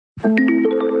Welcome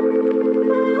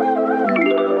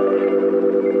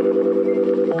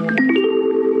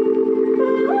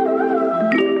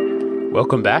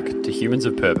back to Humans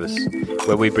of Purpose,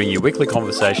 where we bring you weekly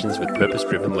conversations with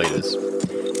purpose-driven leaders.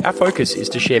 Our focus is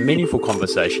to share meaningful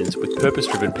conversations with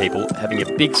purpose-driven people having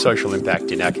a big social impact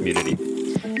in our community.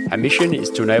 Our mission is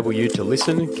to enable you to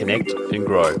listen, connect and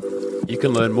grow. You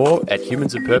can learn more at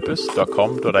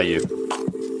humansofpurpose.com.au.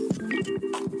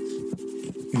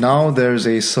 Now there's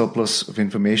a surplus of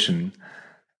information,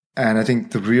 and I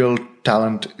think the real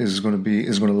talent is going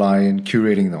to lie in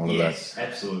curating all of that. Yes,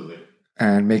 absolutely.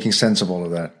 And making sense of all of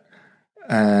that.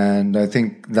 And I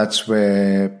think that's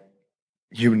where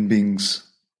human beings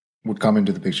would come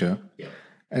into the picture. Yeah.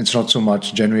 And it's not so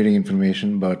much generating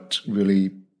information, but really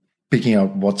picking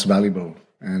out what's valuable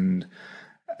and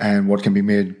what can be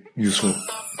made useful.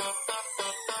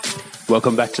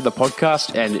 Welcome back to the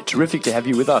podcast, and terrific to have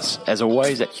you with us, as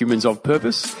always, at Humans of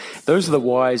Purpose. Those are the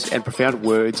wise and profound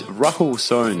words of Rahul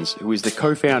Soans, who is the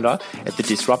co-founder at the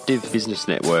Disruptive Business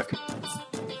Network.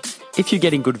 If you're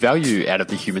getting good value out of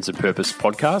the Humans of Purpose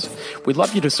podcast, we'd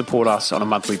love you to support us on a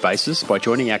monthly basis by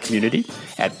joining our community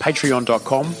at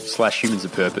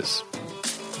patreon.com/humansofpurpose.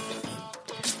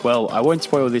 Well, I won't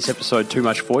spoil this episode too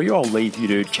much for you. I'll leave you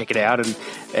to check it out and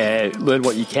learn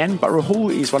what you can. But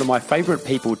Rahul is one of my favourite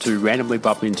people to randomly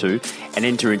bump into and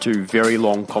enter into very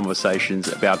long conversations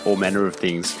about all manner of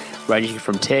things, ranging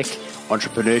from tech,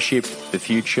 entrepreneurship, the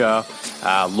future,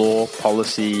 law,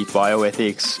 policy,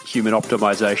 bioethics, human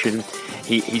optimization.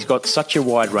 He's got such a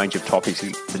wide range of topics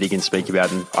that he can speak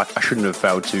about, and I shouldn't have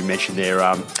failed to mention there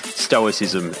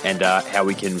Stoicism and how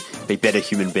we can be better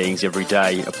human beings every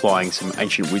day, applying some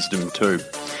ancient wisdom too.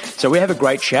 So we have a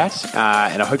great chat,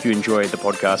 and I hope you enjoy the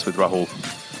podcast with Rahul.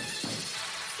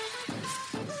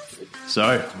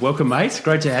 So, welcome, mate.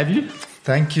 Great to have you.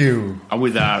 Thank you. I'm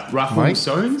with Rahul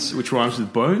Soans, which rhymes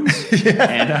with bones. Yeah.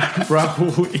 And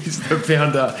Rahul is the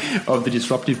founder of the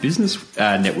Disruptive Business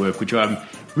Network, which I'm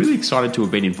really excited to have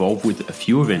been involved with a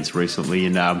few events recently,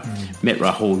 and met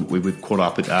Rahul. We were caught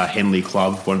up at Henley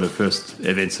Club, one of the first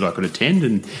events that I could attend,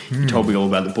 and he told me all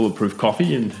about the bulletproof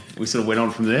coffee, and we sort of went on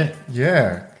from there.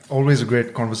 Yeah. Always a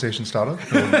great conversation starter,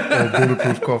 or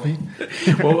bulletproof coffee.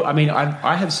 Well, I mean,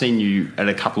 I have seen you at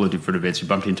a couple of different events. We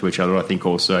bumped into each other, I think,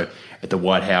 also at the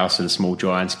White House at a Small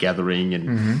Giants gathering.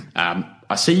 And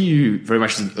I see you very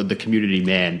much as the community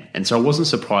man. And so I wasn't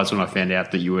surprised when I found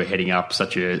out that you were heading up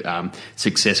such a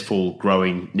successful,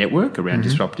 growing network around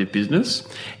disruptive business.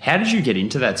 How did you get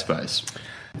into that space?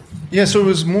 Yeah, so it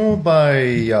was more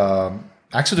by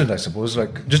accident, I suppose.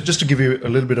 Like just to give you a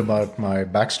little bit about my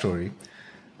backstory.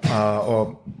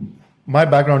 Or my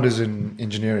background is in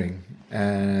engineering,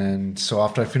 and so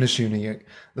after I finished uni,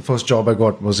 the first job I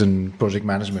got was in project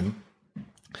management.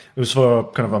 It was for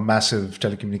kind of a massive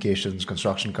telecommunications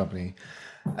construction company,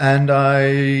 and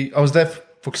I was there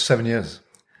for 7 years.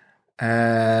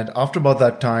 And after about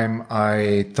that time,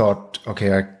 I thought,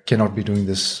 okay, I cannot be doing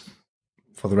this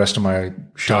for the rest of my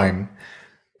time.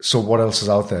 So what else is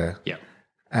out there? Yeah,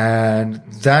 and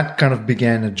that kind of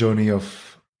began a journey of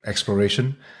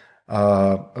exploration.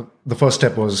 The first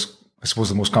step was, I suppose,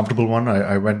 the most comfortable one.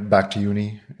 I went back to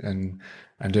uni and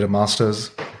did a master's.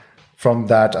 From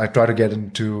that, I tried to get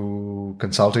into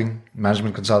consulting,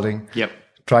 management consulting. Yep.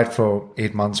 Tried for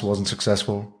 8 months, wasn't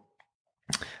successful.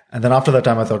 And then after that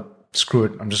time, I thought, screw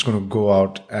it, I'm just going to go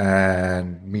out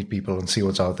and meet people and see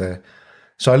what's out there.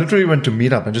 So I literally went to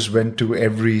meetup and just went to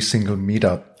every single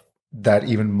meetup that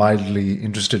even mildly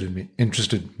interested me.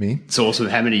 It's awesome.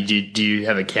 How many do you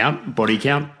have a count, body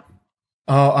count?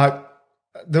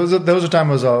 There was a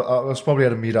time I was probably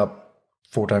at a meetup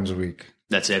 4 times a week.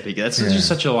 That's epic. That's just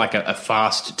such a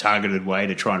fast, targeted way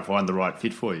to try and find the right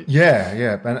fit for you.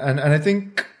 Yeah. And I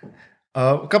think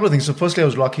a couple of things. So firstly, I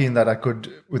was lucky in that I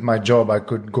could, with my job, I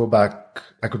could go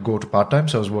to part-time.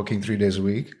 So I was working 3 days a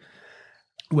week.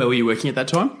 Where were you working at that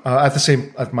time?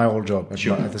 At my old job,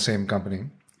 at the same company.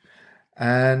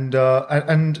 And I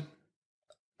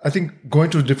think going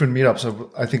to different meetups,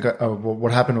 I think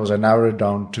what happened was I narrowed it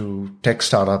down to tech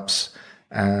startups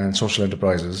and social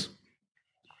enterprises.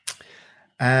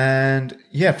 And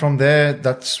yeah, from there,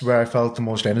 that's where I felt the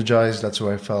most energized. That's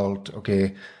where I felt,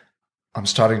 okay, I'm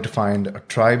starting to find a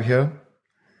tribe here.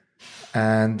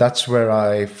 And that's where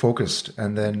I focused.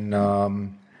 And then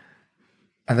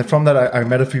from that, I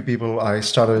met a few people. I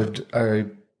started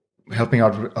helping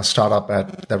out a startup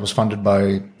that was funded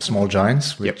by Small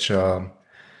Giants, which is a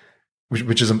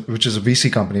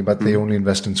VC company, but they only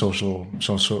invest in social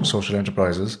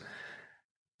enterprises.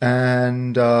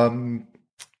 And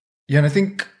and I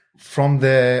think from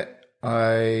there,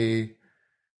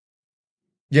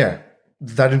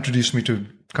 that introduced me to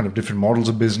kind of different models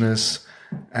of business,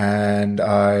 and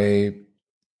I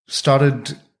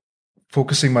started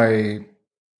focusing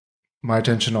my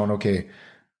attention on, okay,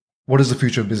 what is the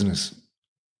future of business?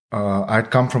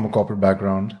 I'd come from a corporate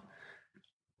background.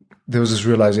 There was this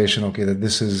realization, okay, that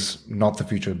this is not the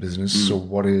future of business. So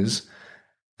what is?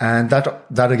 And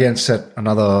that again set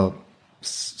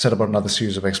about another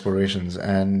series of explorations.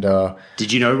 And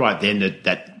did you know right then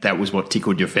that was what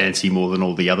tickled your fancy more than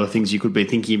all the other things you could be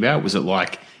thinking about? Was it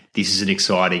like, this is an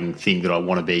exciting thing that I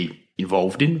want to be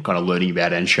involved in, kind of learning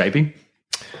about and shaping?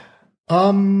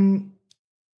 No,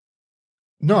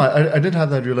 I didn't have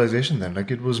that realization then.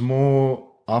 Like, it was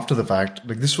more after the fact.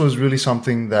 Like, this was really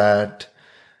something that,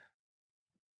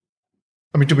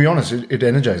 I mean, to be honest, it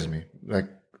energized me. Like,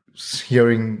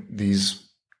 hearing these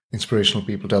inspirational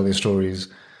people tell their stories.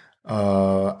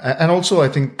 And also, I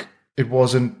think it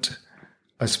wasn't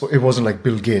like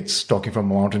Bill Gates talking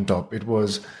from a mountaintop. It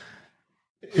was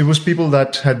people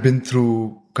that had been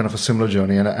through kind of a similar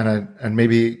journey, and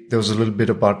maybe there was a little bit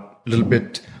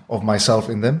of myself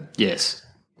in them. Yes.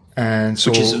 And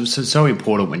so, which is so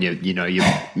important when you're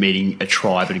meeting a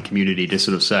tribe and a community to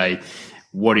sort of say,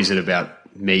 what is it about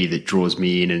me that draws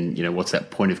me in, and what's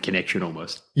that point of connection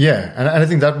almost? Yeah, and I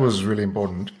think that was really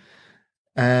important,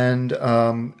 and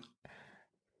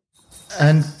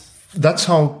that's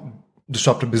how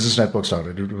Disruptive Business Network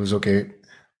started. It was, okay,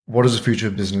 what is the future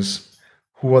of business?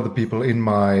 Who are the people in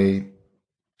my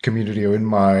community or in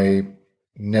my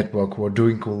network who are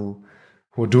doing cool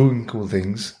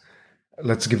things?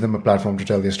 Let's give them a platform to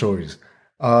tell their stories.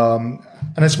 And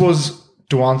I suppose,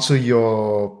 to answer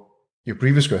your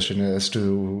previous question as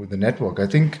to the network, I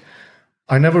think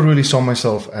I never really saw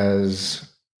myself as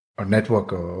a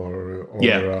networker or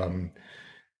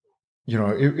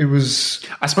it was.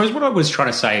 I suppose what I was trying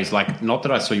to say is, like, not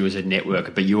that I saw you as a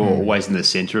networker, but you were always in the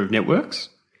center of networks.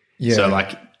 Yeah. So,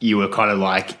 like, you were kind of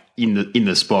like in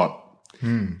the spot.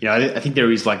 I think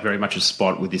there is, like, very much a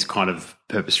spot with this kind of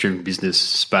purpose-driven business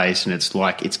space, and it's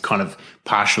like, it's kind of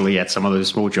partially at some of those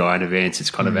small giant events.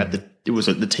 It's kind of it was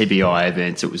at the TBI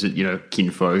events. It was at,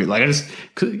 Kinfo. Like,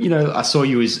 I saw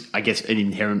you as, I guess, an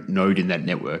inherent node in that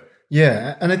network.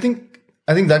 Yeah. And I think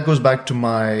that goes back to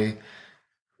my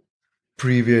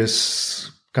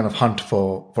previous kind of hunt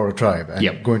for a tribe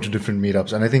and going to different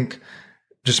meetups. And I think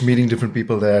just meeting different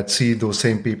people there, I'd see those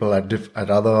same people at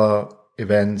other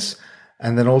events.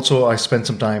 And then also I spent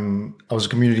some time, I was a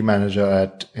community manager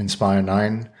at Inspire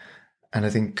 9. And I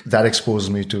think that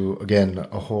exposed me to, again,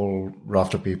 a whole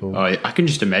raft of people. Oh, I can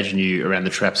just imagine you around the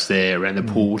traps there, around the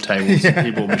pool tables,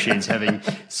 pinball machines, having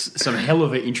some hell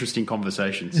of interesting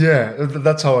conversations. Yeah,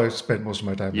 that's how I spent most of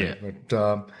my time. Yeah. There.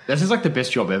 But that is like the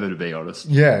best job ever, to be honest.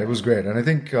 Yeah, it was great. And I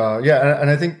think,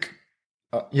 I think,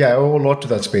 I owe a lot to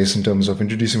that space in terms of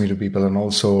introducing me to people, and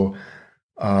also,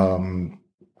 I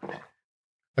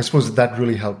suppose that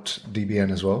really helped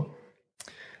DBN as well.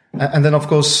 And then, of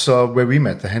course, where we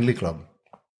met, the Henley Club,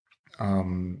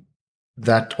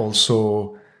 that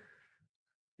also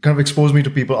kind of exposed me to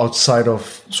people outside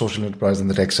of social enterprise and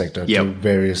the tech sector to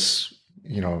various,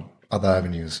 other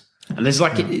avenues. And there's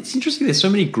it's interesting. There's so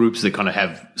many groups that kind of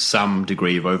have some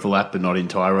degree of overlap, but not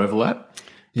entire overlap.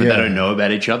 But they don't know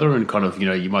about each other, and kind of,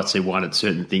 you might say one at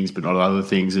certain things, but not other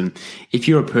things. And if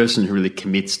you're a person who really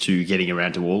commits to getting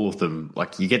around to all of them,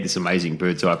 like, you get this amazing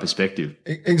bird's eye perspective.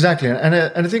 Exactly. And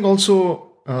I think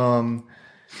also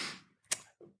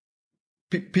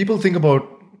people think about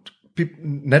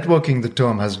networking, the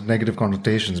term has negative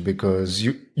connotations, because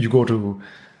you go to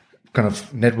kind of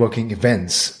networking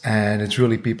events and it's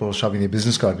really people shoving their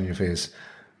business card in your face.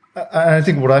 I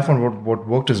think what I found, what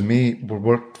worked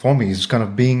for me is kind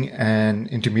of being an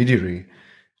intermediary.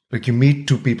 Like, you meet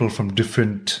two people from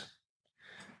different,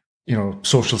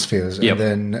 social spheres, and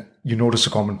then you notice a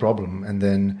common problem, and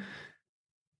then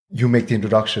you make the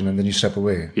introduction, and then you step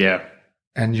away. Yeah.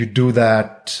 And you do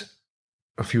that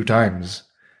a few times,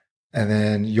 and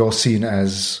then you're seen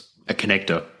as a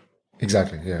connector.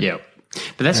 Exactly. Yeah. Yeah.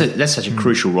 But that's such a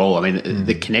crucial role. I mean,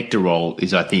 the connector role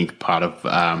is, I think, part of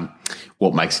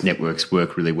what makes networks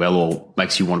work really well, or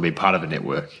makes you want to be part of a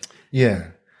network. Yeah.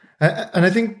 And I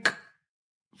think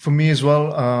for me as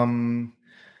well,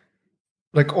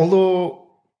 like, although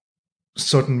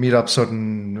certain meetups,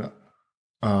 certain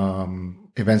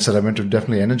events that I went to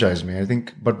definitely energized me, I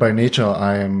think, but by nature,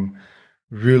 I am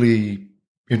really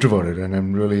introverted, and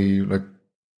I'm really like,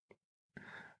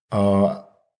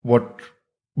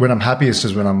 when I'm happiest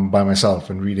is when I'm by myself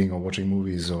and reading or watching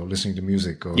movies or listening to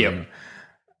music.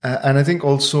 And I think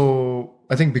also,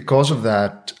 because of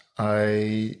that,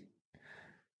 I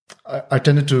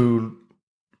tended to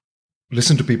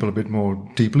listen to people a bit more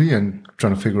deeply and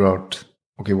trying to figure out,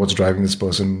 okay, what's driving this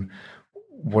person?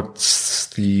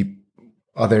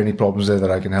 Are there any problems there that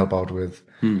I can help out with?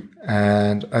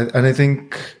 And I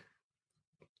think,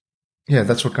 yeah,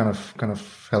 that's what kind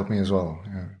of helped me as well.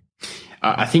 Yeah.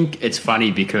 I think it's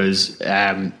funny because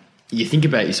you think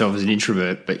about yourself as an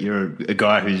introvert, but you're a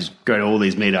guy who's going to all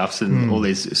these meetups and all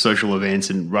these social events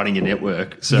and running a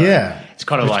network. So it's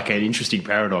kind of like an interesting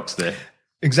paradox there.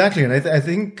 Exactly. And I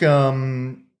think,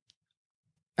 and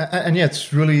yeah,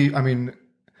 it's really, I mean,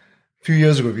 a few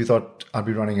years ago, if you thought I'd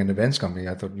be running an events company,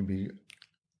 I thought you'd be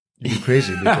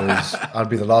crazy because I'd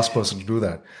be the last person to do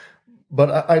that.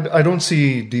 But I don't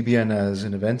see DBN as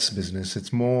an events business.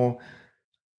 It's more,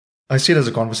 I see it as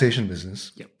a conversation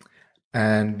business. Yep.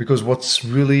 And because what's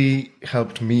really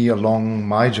helped me along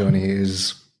my journey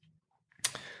is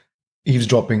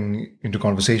eavesdropping into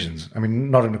conversations. I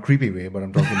mean, not in a creepy way, but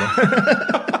I'm talking about...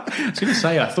 I was going to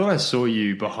say, I thought I saw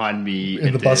you behind me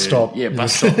in the bus stop. Yeah,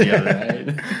 bus stop the other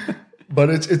day. But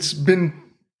it's been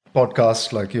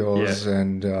podcasts like yours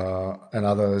and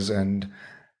others, and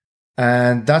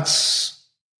that's,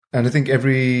 and I think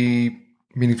every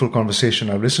meaningful conversation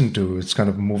I've listened to, it's kind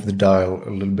of moved the dial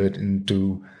a little bit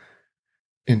into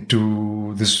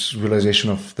this realization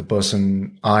of the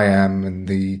person I am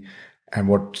and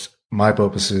what my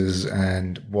purpose is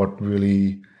and what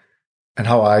really and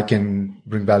how I can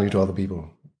bring value to other people.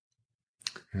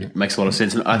 It makes a lot of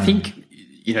sense. And I think,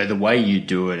 the way you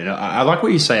do it, and I like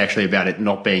what you say actually about it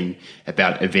not being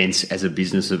about events as a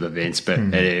business of events, but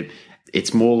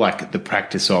it's more like the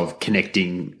practice of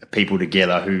connecting people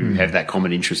together who have that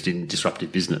common interest in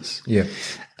disruptive business. Yeah.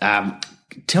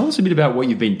 Tell us a bit about what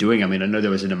you've been doing. I mean, I know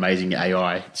there was an amazing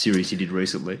AI series you did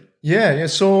recently. Yeah.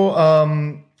 So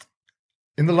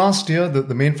in the last year,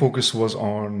 the main focus was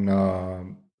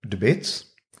on debates.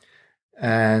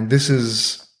 And this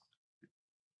is,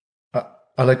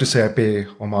 I like to say I pay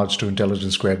homage to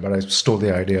Intelligence Squared, but I stole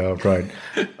the idea outright.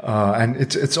 And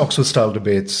it's Oxford-style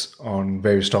debates on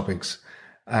various topics.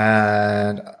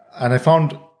 And I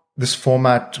found this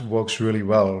format works really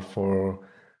well for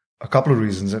a couple of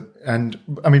reasons. And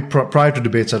I mean, prior to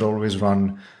debates, I'd always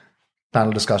run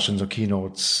panel discussions or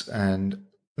keynotes. And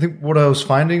I think what I was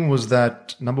finding was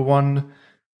that, number one,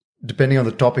 depending on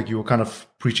the topic, you were kind of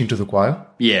preaching to the choir.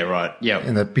 Yeah, right. Yeah.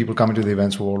 And that people coming to the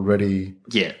events were already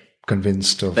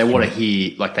convinced of... They want to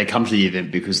hear, like they come to the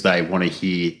event because they want to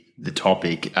hear the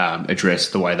topic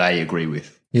addressed the way they agree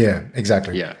with. Yeah,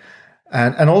 exactly. Yeah.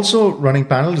 And also running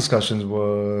panel discussions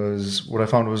was, what I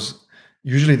found was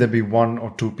usually there'd be one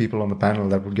or two people on the panel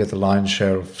that would get the lion's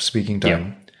share of speaking time.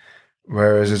 Yeah.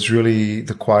 Whereas it's really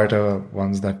the quieter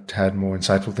ones that had more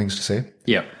insightful things to say.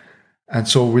 Yeah. And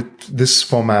so with this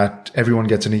format, everyone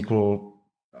gets an equal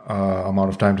amount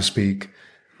of time to speak.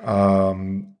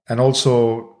 And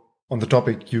also on the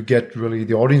topic, you get really,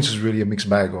 the audience is really a mixed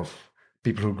bag of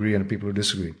people who agree and people who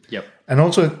disagree. Yep. And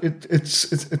also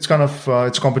it's kind of,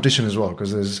 it's competition as well,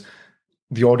 because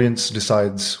the audience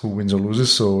decides who wins or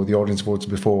loses. So the audience votes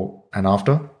before and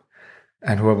after.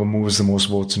 And whoever moves the most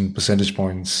votes and percentage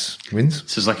points wins.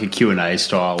 So it's like a Q&A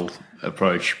style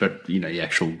approach, but the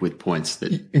actual with points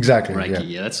that exactly ranking.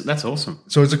 Yeah, that's awesome.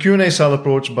 So it's a Q&A style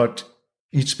approach, but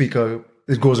each speaker,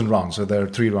 it goes in rounds. So there are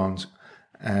 3 rounds,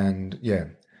 and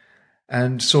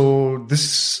so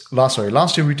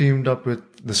last year we teamed up with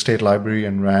the State Library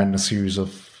and ran a series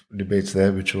of debates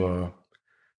there, which were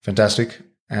fantastic.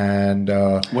 And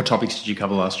what topics did you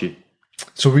cover last year?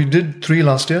 So we did 3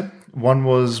 last year. One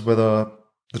was whether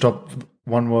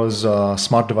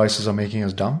smart devices are making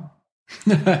us dumb.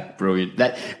 Brilliant.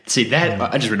 I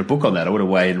just read a book on that. I went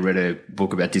away and read a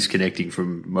book about disconnecting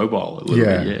from mobile a little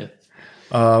bit.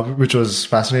 Yeah. Which was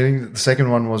fascinating. The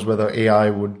second one was whether AI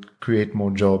would create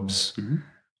more jobs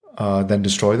than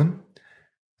destroy them.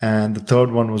 And the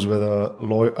third one was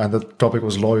and the topic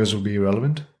was lawyers would be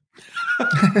irrelevant.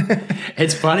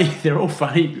 It's funny. They're all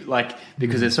funny,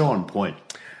 because they're so on point.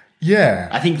 Yeah.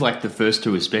 I think the first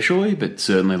 2 especially, but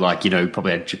certainly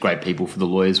probably had great people for the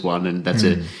lawyers one. And that's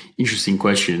an interesting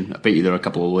question. I bet you there are a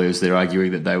couple of lawyers there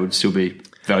arguing that they would still be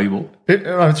valuable.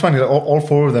 It's funny. All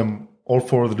 4 of them, all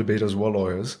 4 of the debaters were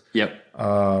lawyers. Yep.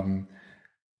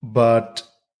 But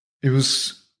it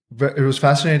was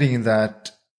fascinating in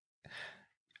that,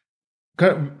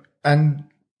 and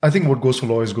I think what goes for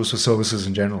lawyers goes for services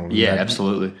in general. Yeah,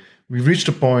 absolutely. We've reached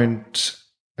a point,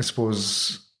 I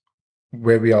suppose,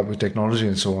 where we are with technology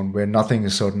and so on, where nothing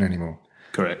is certain anymore.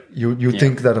 Correct. You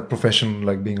think that a profession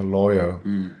like being a lawyer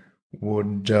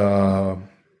would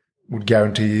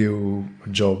guarantee you a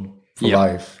job for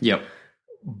life. Yep.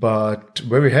 But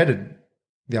where we're headed,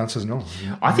 the answer is no.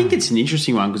 I think it's an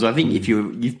interesting one because I think if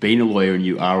you've been a lawyer and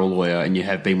you are a lawyer and you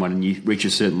have been one and you reach a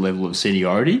certain level of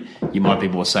seniority, you might be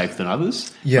more safe than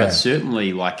others. Yeah. But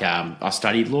certainly, like I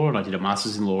studied law and I did a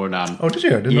master's in law. And oh, did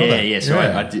you? I didn't know that. Yeah. So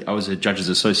I was a judge's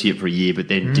associate for a year, but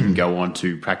then didn't go on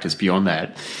to practice beyond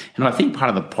that. And I think part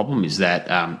of the problem is that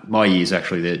my year is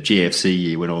actually the GFC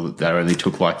year when they only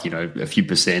took like a few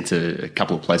percent, a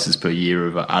couple of places per year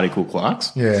of article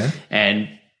clerks. Yeah. And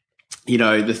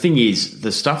the thing is,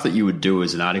 the stuff that you would do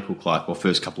as an article clerk or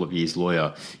first couple of years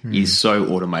lawyer is so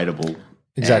automatable.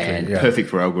 Exactly. And perfect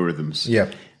for algorithms. Yeah.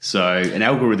 So an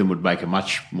algorithm would make a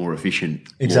much more efficient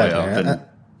lawyer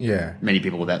than many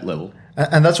people at that level.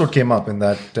 And that's what came up in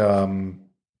that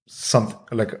some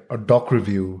like a doc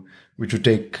review, which would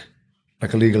take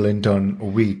like a legal intern a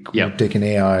week, would take an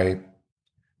AI a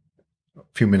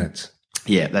few minutes.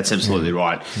 Yeah, that's absolutely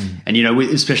right. And,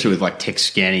 especially with like text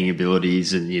scanning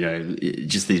abilities and,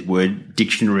 just these word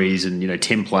dictionaries and,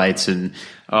 templates and,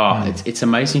 it's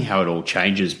amazing how it all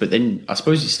changes. But then I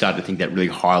suppose you start to think that really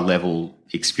high level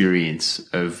experience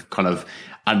of kind of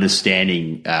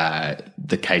understanding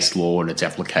the case law and its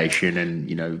application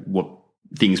and, what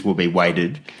things will be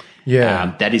weighted.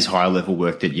 Yeah. That is higher level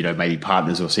work that, maybe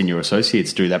partners or senior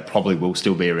associates do that probably will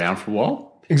still be around for a while.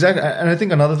 Exactly. And I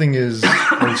think another thing is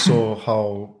also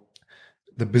how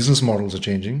the business models are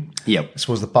changing. Yep. I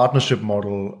suppose the partnership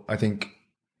model, I think,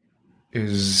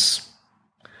 is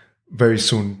very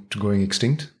soon to going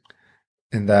extinct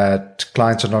in that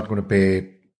clients are not going to pay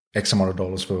X amount of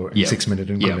dollars for 6-minute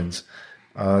increments.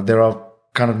 There are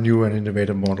kind of new and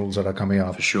innovative models that are coming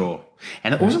up. For sure.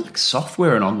 And also like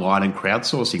software and online and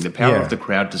crowdsourcing, the power of the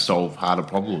crowd to solve harder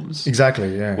problems.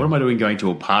 Exactly, yeah. What am I doing going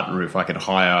to a partner if I could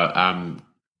hire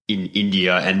in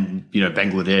India and,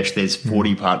 Bangladesh, there's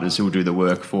 40 partners who will do the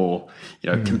work for,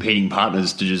 competing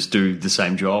partners to just do the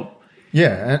same job.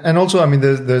 Yeah. And also, I mean,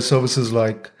 there's services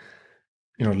like,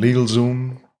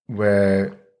 LegalZoom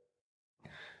where,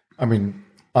 I mean,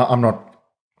 I'm not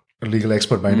a legal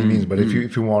expert by any means, but if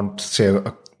you want, say,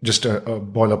 just a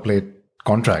boilerplate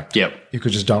contract, you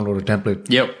could just download a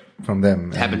template from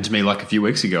them. It happened to me like a few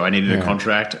weeks ago. I needed a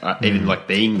contract, even like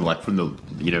being like from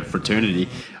the, fraternity.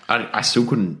 I still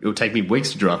couldn't. It would take me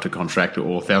weeks to draft a contract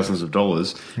or thousands of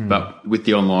dollars. But with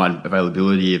the online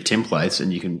availability of templates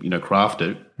and you can, craft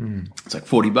it, it's like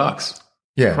 $40.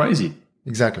 Yeah. Crazy.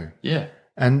 Exactly. Yeah.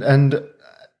 And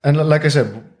like I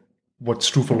said, what's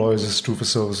true for lawyers is true for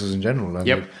services in general.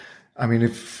 And I mean,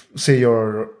 if, say,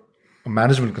 you're a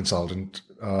management consultant,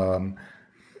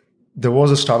 there was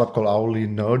a startup called Hourly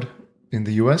Nerd in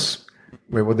the US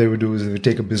where what they would do is they would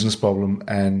take a business problem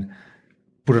and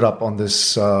put it up on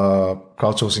this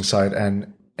crowdsourcing site,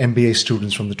 and MBA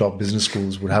students from the top business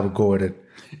schools would have a go at it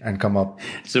and come up.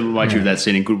 So it reminds you of that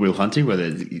scene in Good Will Hunting where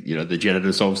the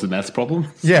janitor solves the maths problem?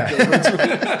 Yeah.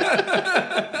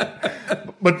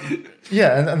 But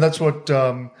and that's what,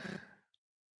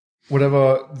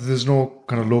 whatever, there's no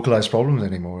kind of localized problems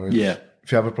anymore. If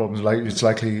you have a problem, it's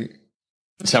likely...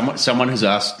 Someone has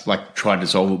tried to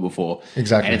solve it before.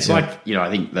 Exactly. And it's I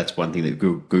think that's one thing that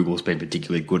Google's been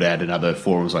particularly good at, and other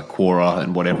forums like Quora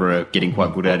and whatever are getting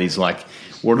quite good at, is like,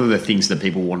 what are the things that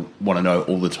people want to know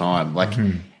all the time? Like,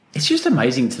 it's just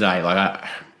amazing today. Like,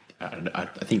 I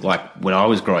think like when I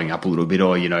was growing up a little bit,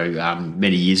 or,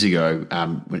 many years ago,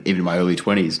 even in my early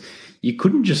 20s, you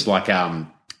couldn't just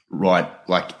write,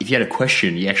 like if you had a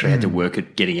question, you actually had to work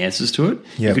at getting answers to it.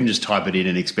 You couldn't just type it in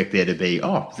and expect there to be,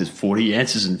 there's 40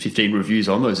 answers and 15 reviews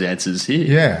on those answers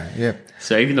here. Yeah.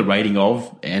 So even the rating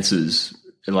of answers,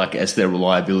 like as their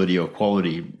reliability or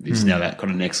quality, is now that kind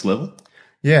of next level.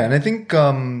 Yeah, and I think,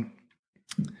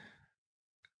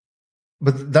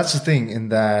 but that's the thing, in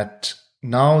that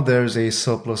now there's a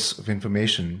surplus of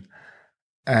information,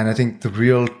 and I think the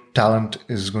real talent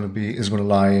is going to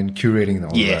lie in curating all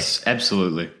of that. Yes,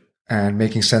 absolutely. And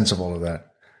making sense of all of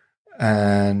that.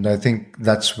 And I think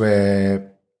that's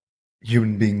where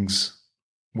human beings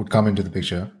would come into the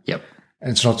picture. Yep.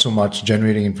 And it's not so much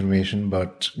generating information,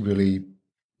 but really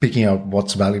picking out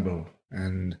what's valuable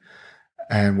and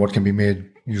what can be made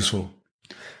useful.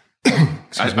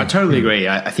 I totally agree.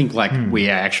 I think we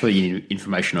are actually in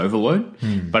information overload,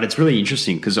 but it's really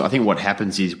interesting because I think what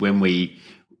happens is when we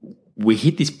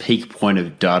hit this peak point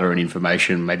of data and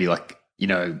information, maybe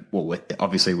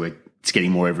it's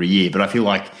getting more every year, but I feel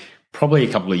like probably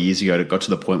a couple of years ago it got to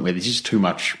the point where there's just too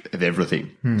much of everything.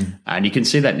 And you can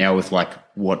see that now with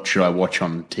what should I watch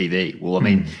on TV? Well, I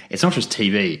mean, it's not just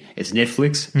TV. It's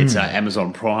Netflix. It's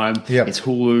Amazon Prime. It's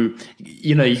Hulu.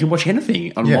 You can watch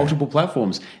anything on multiple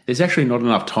platforms. There's actually not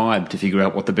enough time to figure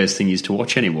out what the best thing is to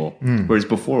watch anymore. Whereas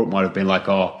before it might have been like,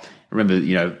 I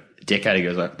remember, decade ago. It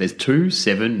was like, there's 2,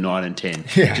 7, 9, and 10.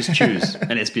 Yeah. Just choose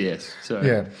an SBS. So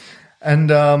Yeah, and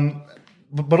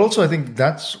but also I think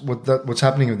that's what's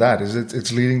happening with that is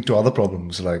it's leading to other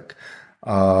problems like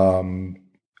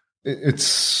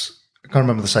it's I can't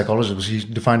remember the psychologist, but he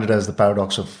defined it as the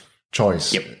paradox of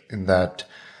choice. Yep. In that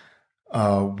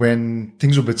when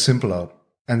things are a bit simpler,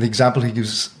 and the example he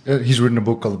gives, he's written a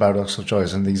book called The Paradox of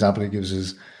Choice, and the example he gives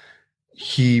is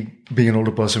he, being an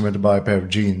older person, went to buy a pair of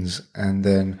jeans, and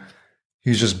then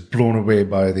he's just blown away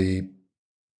by the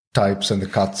types and the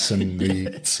cuts and the.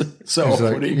 It's so he's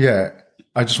like, off-putting. yeah,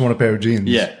 I just want a pair of jeans.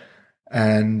 Yeah.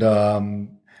 And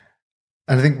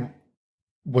I think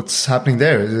what's happening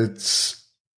there is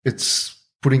it's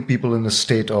putting people in a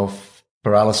state of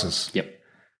paralysis. Yep.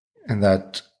 And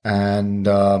that and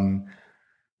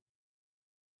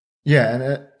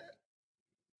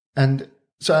and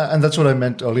that's what I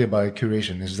meant earlier by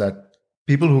curation, is that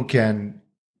people who can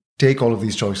take all of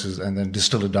these choices and then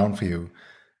distill it down for you,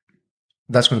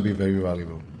 that's going to be very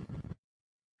valuable.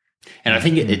 And I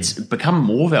think it's become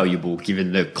more valuable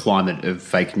given the climate of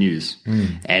fake news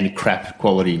and crap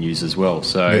quality news as well.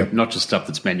 So not just stuff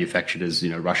that's manufactured as,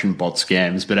 Russian bot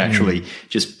scams, but actually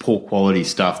just poor quality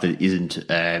stuff that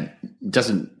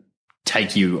doesn't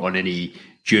take you on any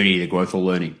journey to growth or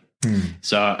learning.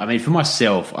 So, I mean, for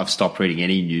myself, I've stopped reading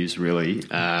any news really.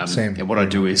 Same. And what I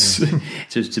do is,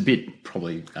 so it's a bit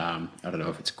probably, I don't know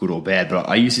if it's good or bad, but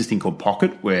I use this thing called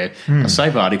Pocket where I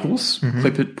save articles,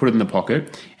 clip it, put it in the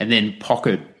Pocket, and then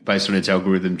Pocket, based on its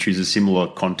algorithm, chooses similar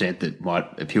content that might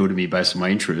appeal to me based on my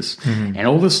interests. And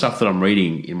all the stuff that I'm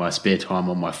reading in my spare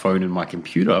time on my phone and my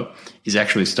computer is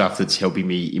actually stuff that's helping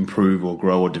me improve or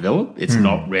grow or develop. It's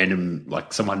not random,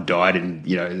 like someone died in,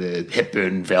 the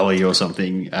Hepburn Valley or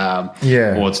something. Or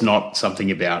it's not something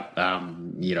about,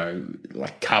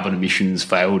 like carbon emissions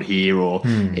failed here, or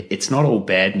it's not all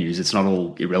bad news. It's not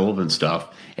all irrelevant stuff.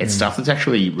 It's stuff that's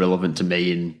actually relevant to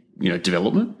me in,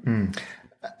 development.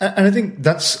 And I think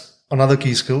that's another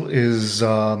key skill is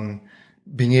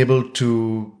being able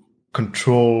to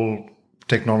control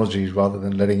technology rather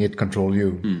than letting it control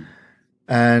you.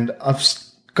 And I've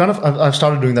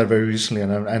started doing that very recently,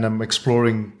 and I'm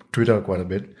exploring Twitter quite a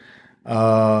bit.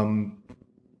 And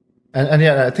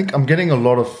I think I'm getting a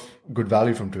lot of good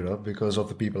value from Twitter because of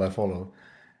the people I follow.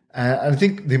 And I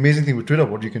think the amazing thing with Twitter,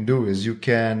 what you can do is you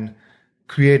can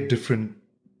create different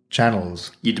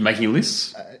channels. You're making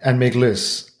lists? And make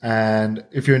lists. And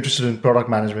if you're interested in product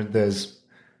management, there's,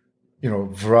 a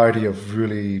variety of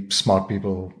really smart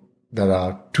people that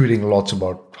are tweeting lots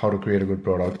about how to create a good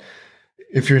product.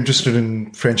 If you're interested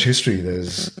in French history,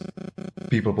 there's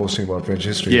people posting about French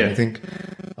history. Yeah. I think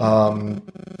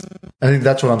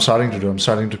that's what I'm starting to do. I'm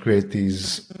starting to create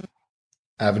these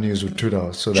avenues with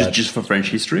Twitter so that just for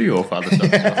French history or for other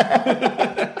stuff.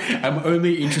 I'm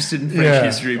only interested in French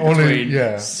history between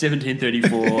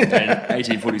 1734 and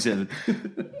 1847.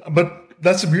 But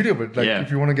that's the beauty of it. Like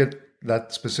if you want to get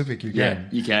that specific, you can. Yeah,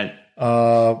 you can.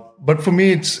 But for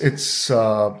me, it's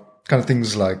kind of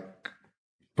things like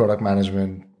product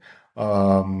management.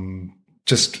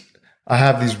 Just I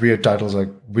have these weird titles like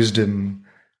wisdom,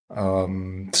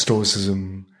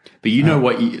 stoicism. But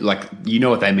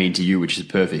what they mean to you, which is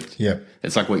perfect. Yeah.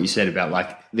 It's like what you said about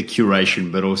like the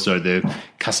curation, but also the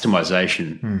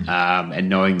customization, and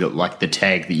knowing that like the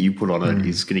tag that you put on it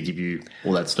is going to give you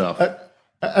all that stuff.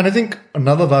 And I think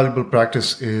another valuable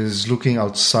practice is looking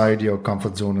outside your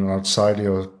comfort zone and outside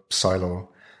your silo.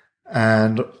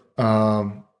 And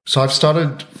so I've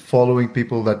started following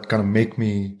people that kind of make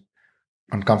me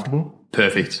uncomfortable.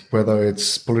 Perfect. Whether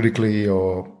it's politically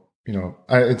or,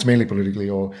 it's mainly politically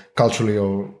or culturally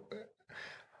or...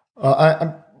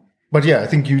 But yeah, I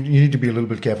think you need to be a little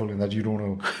bit careful in that you don't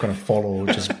want to kind of follow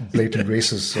just blatant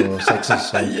racists or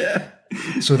sexists.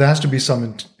 So there has to be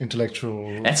some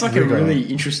intellectual... That's like rigor. A really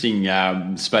interesting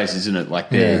space, isn't it? Like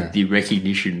the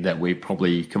recognition that we're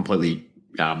probably completely...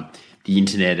 the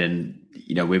internet and,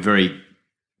 we're very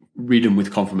ridden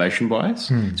with confirmation bias.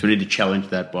 So we need to challenge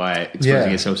that by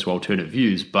exposing ourselves to alternative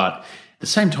views. But at the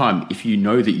same time, if you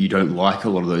know that you don't like a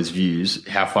lot of those views,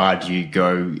 how far do you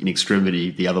go in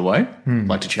extremity the other way,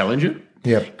 like to challenge it?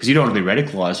 Yeah. Because you don't want to be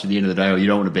radicalized at the end of the day, or you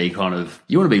don't want to be you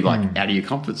want to be like out of your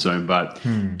comfort zone, but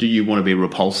do you want to be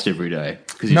repulsed every day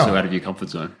because you're so out of your comfort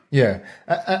zone? Yeah.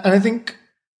 And I think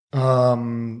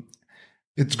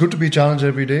it's good to be challenged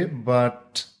every day,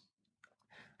 but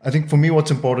I think for me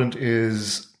what's important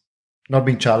is not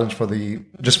being challenged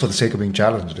just for the sake of being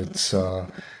challenged. It's there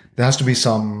has to be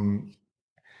some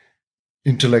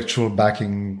intellectual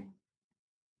backing,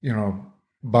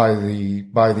 by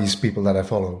these people that I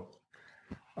follow.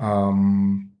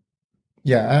 And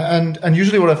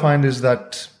usually what I find is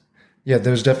that yeah,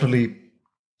 there's definitely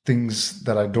things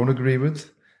that I don't agree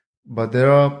with, but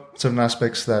there are certain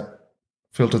aspects that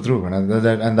filter through, and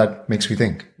that makes me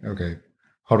think, okay,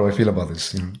 how do I feel about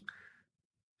this?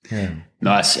 Yeah.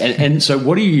 Nice. And so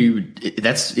what do you,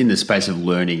 that's in the space of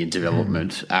learning and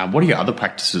development. What are your other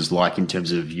practices like in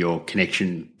terms of your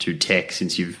connection to tech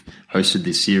since you've hosted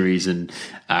this series? And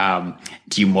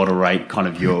do you moderate kind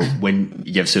of your, when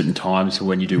you have certain times for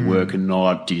when you do work and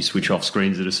not? Do you switch off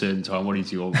screens at a certain time? What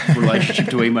is your relationship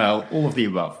to email? All of the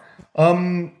above.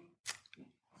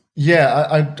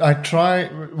 Yeah, I try,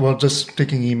 well, just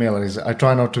taking email is, I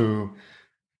try not to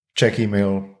check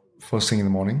email first thing in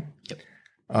the morning.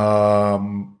 I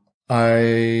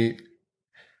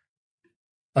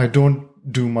don't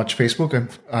do much Facebook, and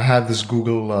I have this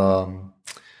Google,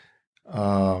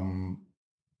 what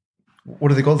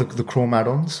do they call the Chrome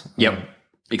add-ons? Yep.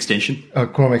 Extension. A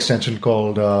Chrome extension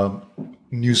called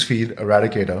Newsfeed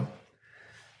Eradicator.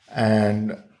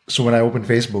 And so when I open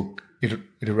Facebook, it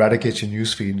eradicates your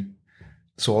newsfeed.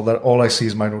 So all I see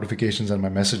is my notifications and my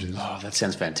messages. Oh, that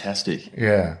sounds fantastic.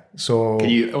 Yeah. So can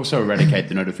you also eradicate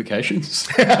the notifications?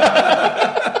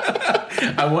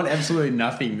 I want absolutely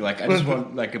nothing. Like I just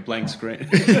want like a blank screen.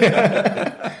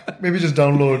 Yeah. Maybe just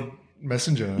download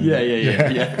Messenger. Yeah.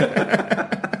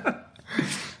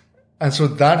 And so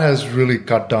that has really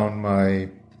cut down my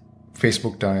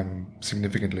Facebook time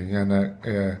significantly, and so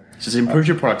it's improved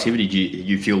your productivity. Do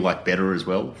you feel like better as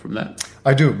well from that?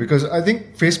 I do, because I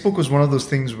think Facebook was one of those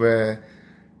things where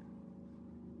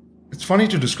it's funny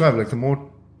to describe. Like the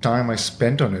more time I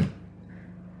spent on it,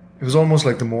 it was almost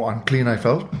like the more unclean I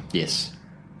felt. Yes,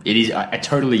 it is. I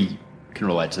totally can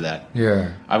relate to that.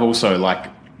 Yeah, I've also like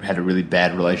had a really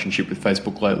bad relationship with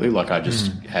Facebook lately. Like I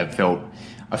just I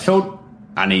felt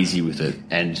uneasy with it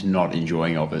and not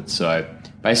enjoying of it. So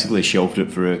basically shelved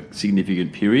it for a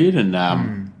significant period,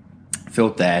 and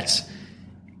felt that,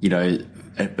 you know,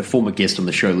 a former guest on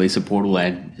the show, Lisa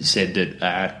Portland, said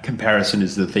that comparison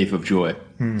is the thief of joy.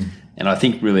 And I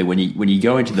think really when you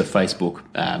go into the Facebook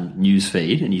news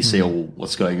feed and you see all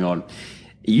what's going on,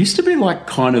 it used to be like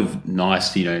kind of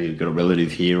nice, you know, you've got a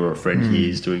relative here or a friend here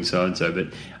is doing so and so,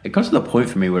 but it got to the point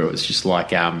for me where it was just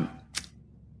like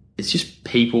it's just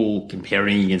people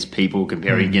comparing against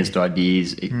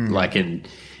ideas, and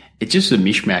it's just a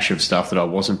mishmash of stuff that I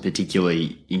wasn't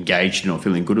particularly engaged in or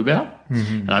feeling good about.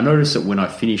 And I noticed that when I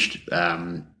finished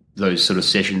those sort of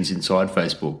sessions inside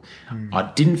Facebook,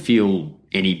 I didn't feel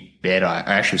any better. I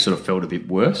actually sort of felt a bit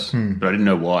worse, but I didn't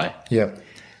know why. Yeah,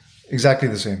 exactly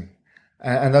the same.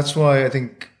 And that's why I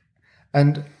think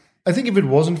if it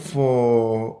wasn't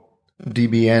for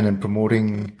DBN and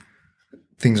promoting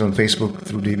things on Facebook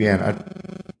through DBN,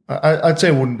 I'd say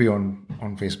I wouldn't be on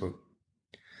Facebook.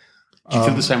 Do you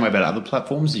feel the same way about other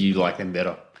platforms? Or you like them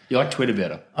better? You like Twitter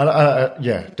better?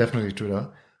 Yeah, definitely Twitter.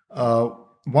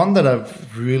 One that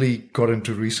I've really got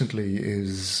into recently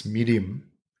is Medium.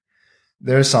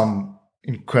 There's some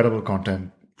incredible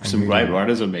content. Some great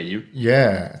writers on Medium.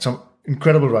 Yeah, some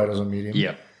incredible writers on Medium.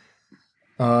 Yeah.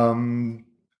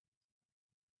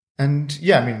 And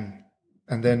yeah, I mean,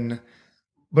 and then,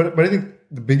 but I think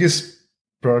the biggest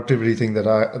productivity thing that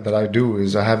I do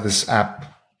is I have this app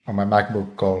on my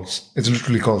MacBook it's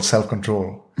literally called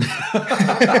Self-Control.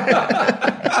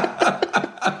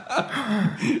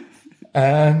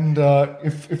 And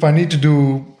if I need to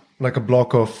do like a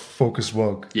block of focused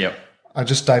work, yeah, I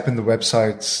just type in the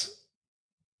websites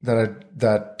that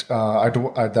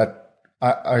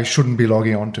I shouldn't be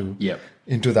logging onto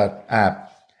into that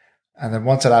app, and then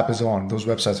once that app is on, those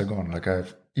websites are gone. Like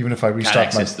even if I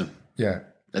restart them. Yeah,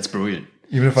 that's brilliant.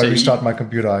 Even if I restart my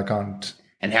computer, I can't.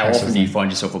 And how often do you find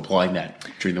yourself applying that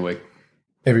during the week?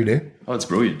 Every day. Oh, that's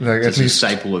brilliant. Like so it's a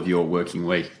staple of your working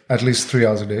week. At least 3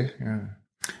 hours a day. Yeah.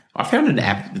 I found an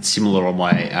app that's similar on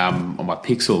my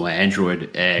Pixel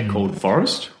Android called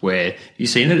Forest, where you've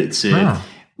seen it. It's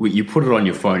you put it on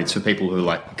your phone. It's for people who are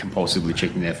like compulsively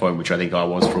checking their phone, which I think I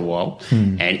was for a while.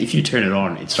 And if you turn it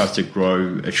on, it starts to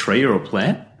grow a tree or a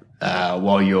plant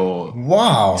while you're...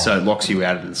 Wow. So it locks you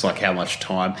out, and it's like how much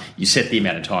time. You set the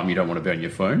amount of time you don't want to be on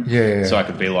your phone. Yeah. So I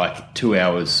could be like 2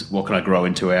 hours. What can I grow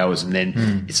in 2 hours? And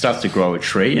then it starts to grow a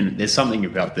tree, and there's something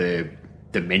about the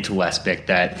mental aspect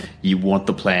that you want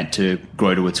the plant to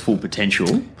grow to its full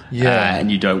potential. Yeah. And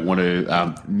you don't want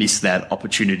to miss that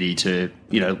opportunity to,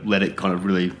 you know, let it kind of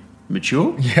really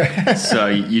mature. Yeah. So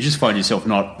you just find yourself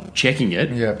not checking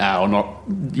it or not,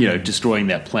 you know, destroying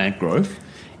that plant growth.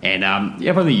 And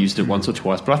I've only used it once or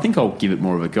twice, but I think I'll give it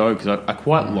more of a go because I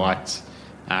quite liked.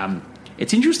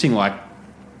 It's interesting, like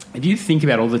if you think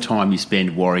about all the time you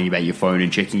spend worrying about your phone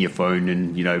and checking your phone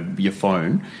and, your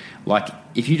phone, like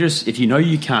if you know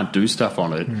you can't do stuff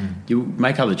on it, you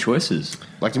make other choices.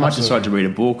 Like you might decide to read a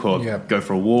book or go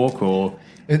for a walk or...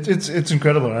 It's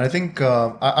incredible. And I think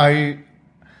I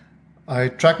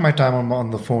track my time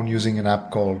on the phone using an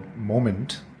app called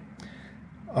Moment.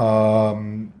 But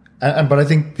I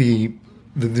think the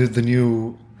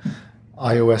new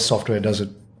iOS software does it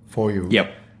for you.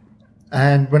 Yep.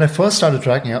 And when I first started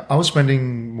tracking, I was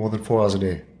spending more than 4 hours a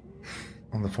day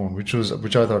on the phone, which I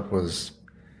thought was,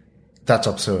 that's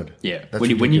absurd. Yeah. That's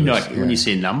when you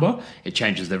see a number, it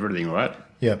changes everything, right?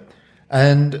 Yeah.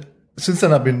 And since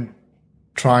then I've been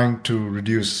trying to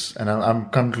reduce, and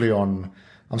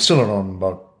I'm still around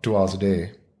about 2 hours a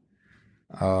day.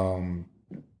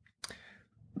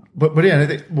 But yeah, I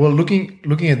think, well,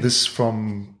 looking at this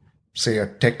from, say, a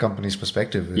tech company's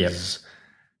perspective is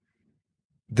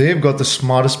they've got the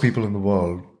smartest people in the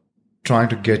world trying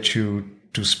to get you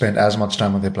to spend as much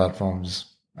time on their platforms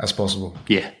as possible.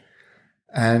 Yeah.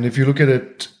 And if you look at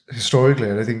it historically,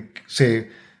 I think, say,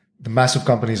 the massive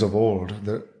companies of old,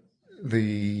 the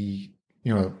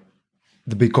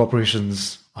big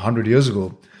corporations 100 years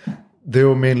ago, they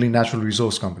were mainly natural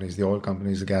resource companies, the oil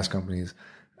companies, the gas companies.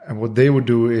 And what they would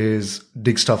do is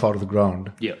dig stuff out of the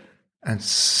ground and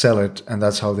sell it. And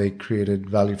that's how they created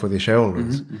value for their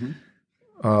shareholders.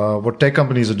 What tech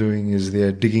companies are doing is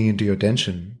they're digging into your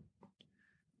attention.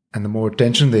 And the more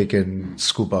attention they can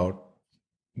scoop out,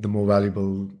 the more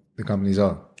valuable the companies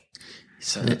are.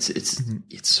 So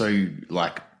it's so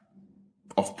like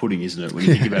off-putting, isn't it, when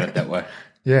you think about it that way?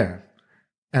 Yeah.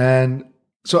 And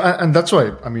that's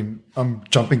why, I mean, I'm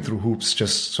jumping through hoops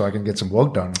just so I can get some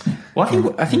work done.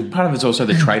 Well, I think part of it's also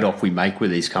the trade-off we make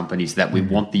with these companies, that we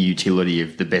want the utility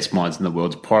of the best minds in the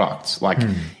world's products. Like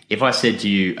if I said to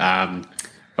you, all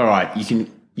right,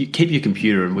 you keep your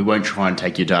computer and we won't try and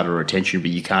take your data or attention, but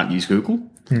you can't use Google.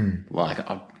 Like,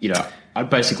 I'd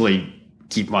basically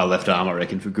give my left arm, I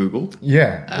reckon, for Google.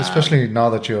 Yeah, especially now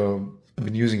that you've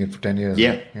been using it for 10 years.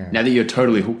 Yeah. Now that you're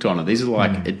totally hooked on it. These are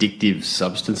like addictive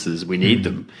substances. We need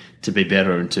them to be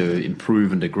better and to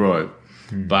improve and to grow.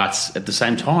 But at the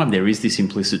same time, there is this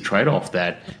implicit trade-off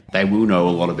that they will know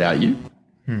a lot about you.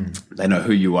 They know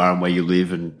who you are and where you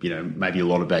live, and maybe a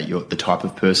lot about the type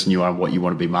of person you are and what you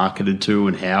want to be marketed to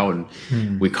and how. And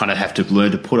we kind of have to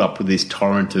learn to put up with this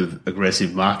torrent of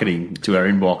aggressive marketing to our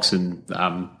inbox and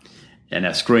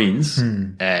our screens.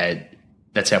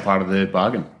 That's our part of the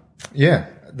bargain. Yeah,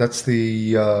 that's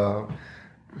the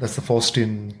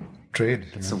Faustian trade.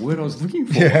 That's the word I was looking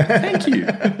for. Thank you.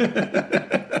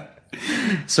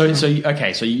 So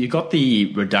you got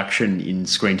the reduction in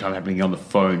screen time happening on the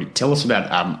phone. Tell us about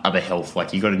other health.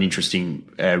 Like, you got an interesting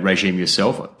regime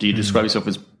yourself. Do you describe yourself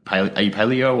as are you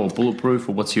paleo or bulletproof,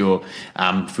 or what's your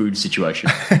food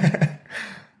situation?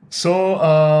 So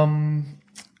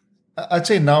I'd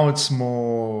say now it's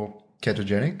more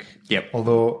ketogenic. Yep.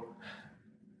 Although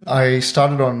I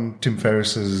started on Tim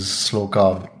Ferriss's slow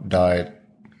carb diet.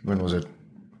 When was it?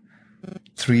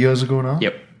 3 years ago now.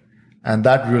 Yep. And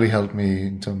that really helped me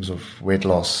in terms of weight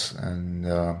loss, and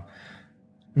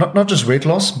not just weight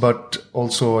loss, but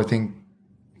also I think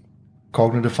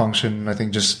cognitive function. I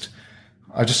think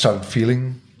I just started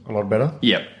feeling a lot better.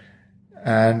 Yep.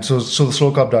 And so the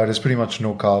slow carb diet is pretty much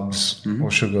no carbs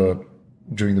or sugar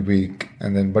during the week,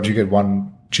 but you get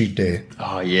one cheat day.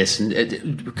 Oh, yes.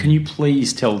 And can you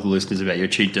please tell the listeners about your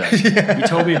cheat day? You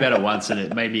told me about it once and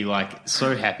it made me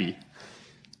so happy.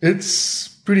 It's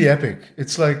pretty epic.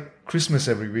 It's like Christmas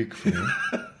every week for me.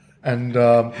 and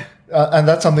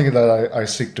that's something that I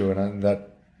stick to, and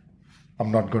that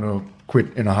I'm not going to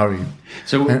quit in a hurry.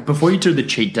 So before you do the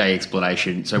cheat day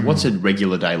explanation, so what's a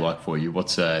regular day like for you?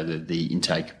 What's the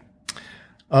intake?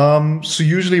 So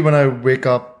usually when I wake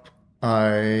up,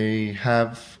 I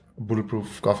have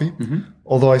bulletproof coffee.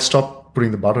 Although I stopped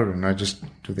putting the butter in, I just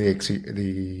do the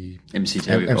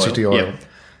MCT oil.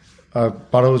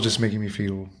 Yep. Butter was just making me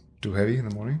feel too heavy in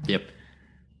the morning. Yep.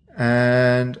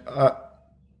 And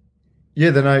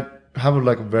then I have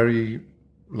a very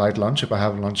light lunch, if I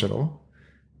have lunch at all.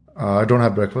 I don't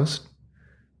have breakfast.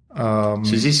 So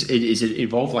is it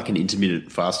involved like an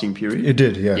intermittent fasting period? It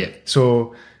did, yeah.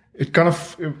 So it kind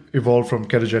of evolved from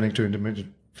ketogenic to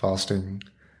intermittent fasting.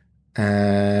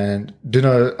 And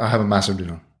dinner, I have a massive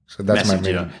dinner. So that's massive my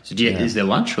main dinner. So is there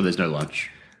lunch or there's no lunch?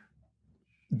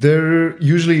 There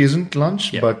usually isn't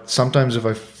lunch, but sometimes if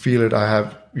I feel it,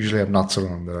 usually have nuts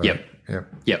around there.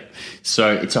 Yep.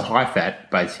 So it's a high fat,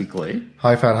 basically.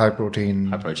 High fat, high protein.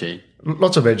 High protein.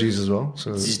 Lots of veggies as well.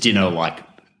 So is dinner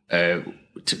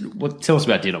tell us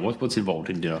about dinner. What's involved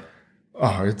in dinner?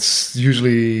 Oh, it's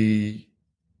usually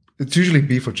it's usually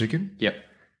beef or chicken. Yep.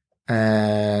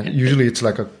 And usually it's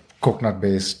like a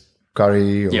coconut-based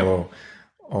curry,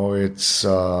 or it's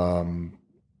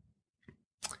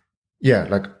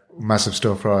like massive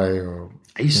stir fry. Or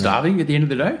are you starving at the end of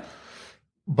the day?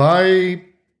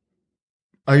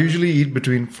 I usually eat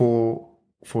between 4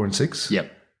 and 6.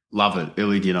 Yep, love it.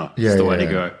 Early dinner. It's the way to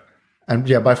go. And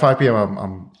by 5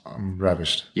 p.m. I'm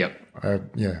ravished. Yep.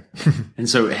 Yeah. And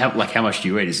so, how much do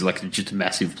you eat? Is it like just a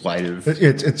massive plate of?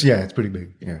 It's pretty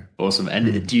big. Yeah. Awesome.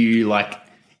 And do you like?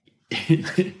 Do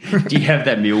you have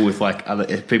that meal with like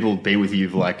other people being with you?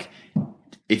 Like,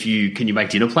 can you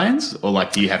make dinner plans, or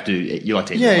like do you like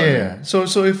to eat? Yeah. So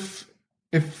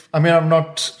if I'm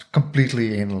not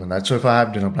completely anal in that. So if I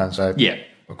have dinner plans, I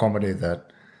accommodate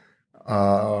that.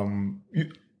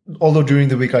 Although during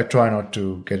the week I try not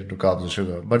to get into carbs or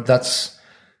sugar, but that's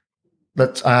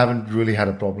I haven't really had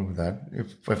a problem with that.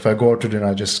 If I go out to dinner,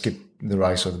 I just skip the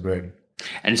rice or the bread.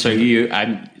 And so you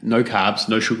no carbs,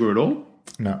 no sugar at all?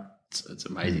 No. It's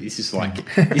amazing. This is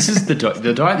the diet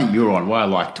that you're on. Why I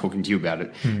like talking to you about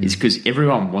it is because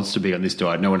everyone wants to be on this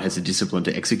diet. No one has the discipline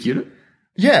to execute it.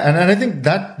 Yeah, and I think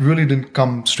that really didn't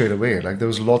come straight away. Like there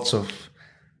was lots of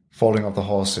falling off the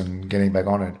horse and getting back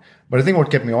on it. But I think what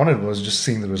kept me on it was just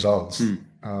seeing the results.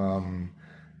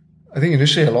 I think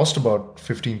initially I lost about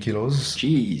 15 kilos.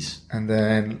 Jeez. And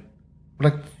then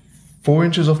like 4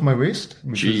 inches off my waist.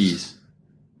 Jeez.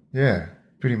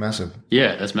 Pretty massive.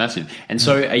 Yeah, that's massive. And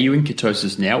so are you in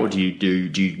ketosis now, or do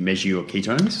you measure your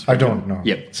ketones? I don't know.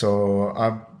 Yep. So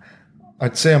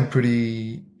I'd say I'm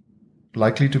pretty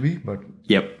likely to be, but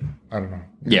I don't know.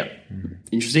 Yep.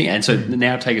 Interesting. And so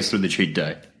now take us through the cheat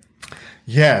day.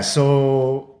 Yeah.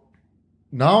 So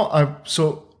now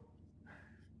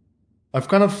I've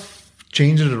kind of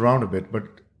changed it around a bit, but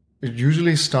it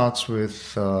usually starts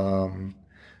with, now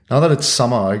that it's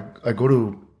summer, I go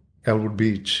to Elwood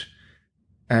Beach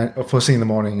and first thing in the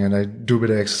morning, and I do a bit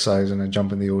of exercise and I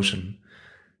jump in the ocean.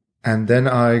 And then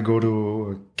I go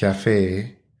to a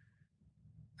cafe,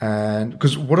 and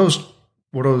because what I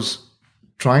was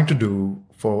trying to do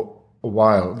for a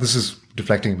while, this is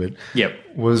deflecting a bit,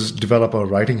 was develop a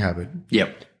writing habit,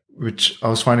 which I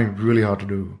was finding really hard to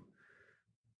do.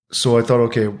 So I thought,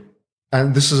 okay,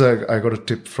 and this is I got a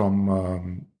tip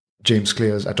from James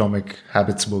Clear's Atomic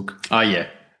Habits book. Oh yeah.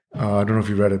 I don't know if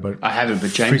you read it, but I haven't.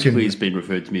 But James Clear's been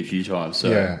referred to me a few times. So.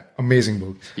 Yeah, amazing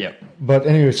book. Yeah. But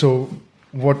anyway, so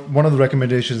one of the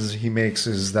recommendations he makes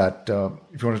is that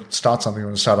if you want to start something, you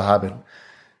want to start a habit,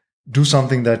 do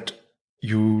something that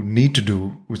you need to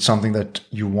do with something that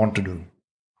you want to do.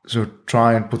 So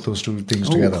try and put those two things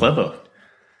together. Clever.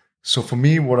 So for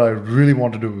me, what I really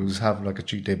want to do is have like a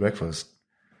cheat day breakfast.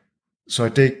 So I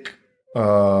take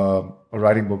a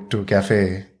writing book to a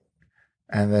cafe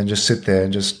and then just sit there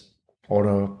and just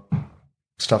order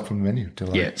stuff from the menu.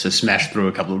 So smash through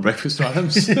a couple of breakfast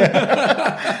items.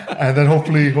 And then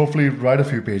hopefully write a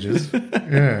few pages.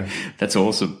 Yeah. That's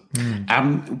awesome.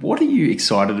 What are you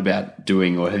excited about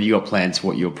doing, or have you got plans for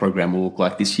what your program will look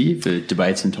like this year for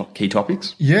debates and key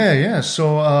topics? Yeah.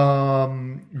 So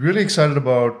really excited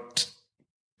about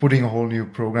putting a whole new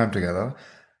program together.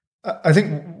 I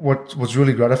think what's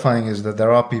really gratifying is that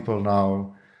there are people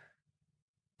now,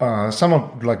 some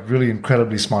are like really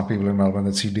incredibly smart people in Melbourne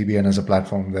that see DBN as a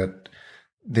platform that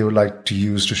they would like to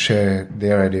use to share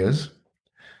their ideas,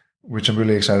 which I'm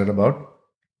really excited about.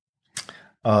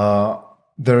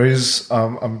 There is,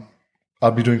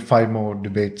 I'll be doing 5 more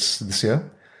debates this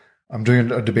year. I'm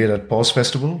doing a debate at Pause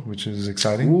Festival, which is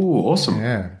exciting. Ooh, awesome.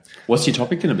 Yeah. What's your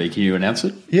topic going to be? Can you announce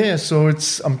it? Yeah, so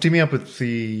I'm teaming up with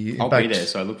the Impact. I'll be there,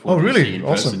 so I look forward to seeing you in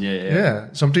awesome. person. Yeah.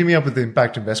 So I'm teaming up with the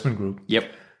Impact Investment Group.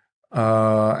 Yep.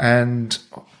 And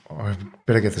I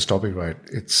better get this topic right.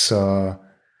 It's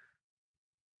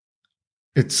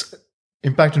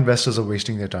impact investors are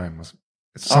wasting their time.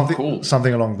 It's something, cool.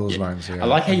 Something along those lines. Yeah. I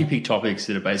like how you pick topics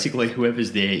that are basically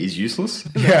whoever's there is useless.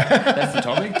 Yeah. That's the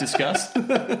topic. Discuss.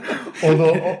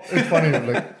 Although it's funny,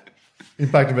 like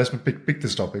impact investment pick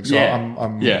this topic, so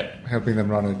I'm helping them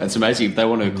run it. That's amazing. If they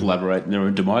want to collaborate in their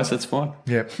own demise, that's fine.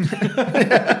 Yeah.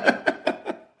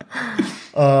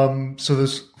 So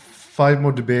there's 5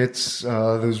 more debates.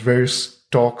 There's various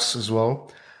talks as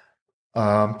well.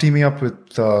 Teaming up with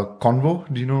Convo.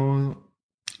 Do you know?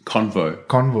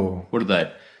 Convo. What are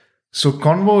they? So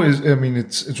Convo is,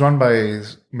 it's run by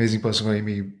this amazing person called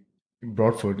Amy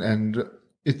Broadfoot, and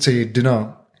it's a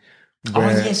dinner.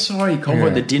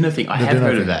 Convo, the dinner thing. I have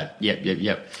heard of that.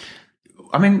 Yep.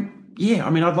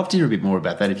 I'd love to hear a bit more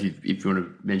about that if you want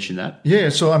to mention that. Yeah,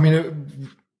 so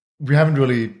we haven't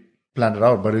really planned it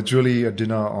out, but it's really a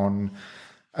dinner on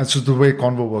And so the way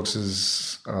Convo works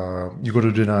is you go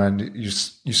to dinner and you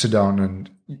sit down and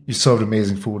you served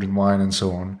amazing food and wine and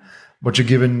so on, but you're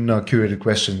given curated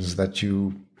questions that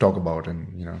you talk about,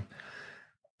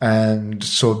 and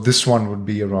so this one would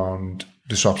be around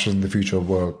disruption in the future of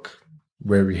work,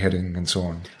 where we're heading, and so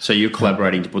on. So you're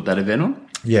collaborating to put that event on?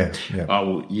 Yeah.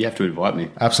 Oh, well, you have to invite me.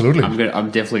 Absolutely.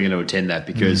 I'm definitely going to attend that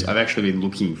because I've actually been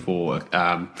looking for.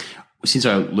 Since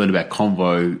I learned about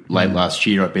Convo late last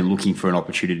year, I've been looking for an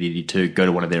opportunity to go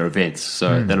to one of their events.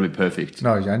 So that'll be perfect.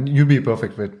 No, and you'd be a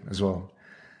perfect fit as well.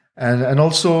 And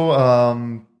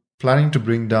also planning to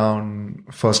bring down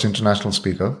first international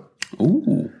speaker.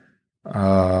 Ooh.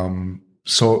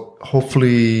 So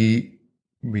hopefully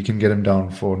we can get him down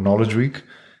for Knowledge Week.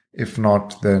 If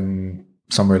not, then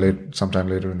sometime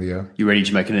later in the year. You ready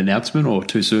to make an announcement or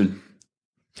too soon?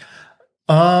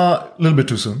 A little bit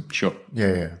too soon. Sure.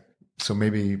 Yeah. So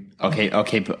maybe I'll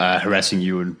keep harassing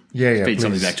you and feed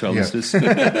something back to our listeners. So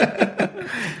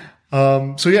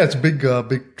it's a big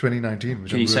 2019.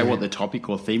 Can you say what the topic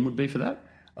or theme would be for that?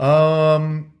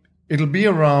 It'll be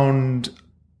around.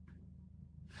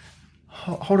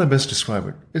 How do I best describe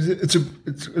it?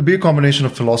 It'll be a combination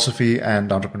of philosophy and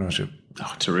entrepreneurship.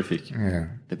 Oh, terrific! Yeah,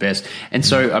 the best. And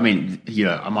so, I mean,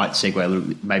 I might segue a little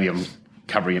bit. Maybe I'm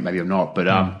covering it, maybe I'm not. But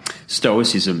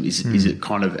Stoicism is it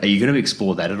kind of? Are you going to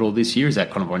explore that at all this year? Is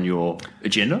that kind of on your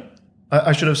agenda?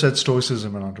 I should have said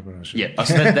Stoicism and entrepreneurship. Yeah,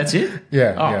 so that's it.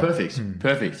 Yeah.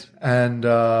 Perfect. And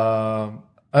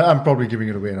I'm probably giving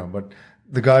it away now, but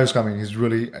the guy who's coming, he's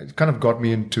really kind of got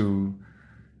me into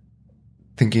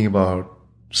thinking about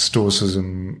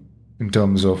Stoicism in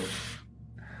terms of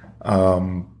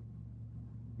kind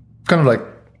of like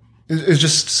it's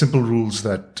just simple rules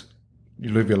that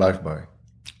you live your life by.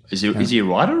 Is he a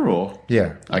writer or?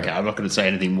 Yeah. Okay, I'm not going to say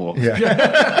anything more.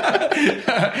 Yeah.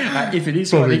 If it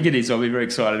is what I think it is, I'll be very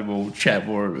excited. We'll chat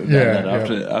more about that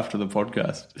after the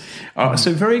podcast.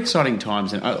 So very exciting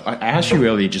times. And I asked you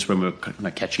earlier, just when we were kind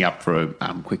of catching up for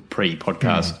a quick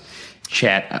pre-podcast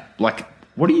chat,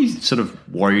 what are you sort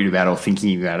of worried about or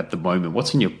thinking about at the moment?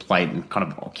 What's in your plate and kind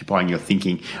of occupying your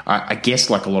thinking? I guess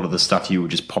like a lot of the stuff you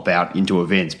would just pop out into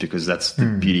events because that's the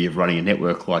beauty of running a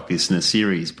network like this in a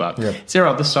series. But is there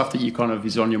other stuff that you kind of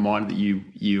is on your mind that you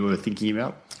are thinking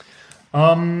about?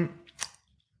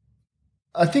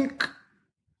 I think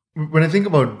when I think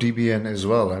about DBN as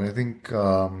well, and I think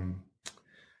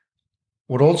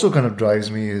what also kind of drives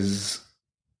me is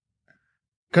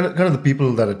kind of the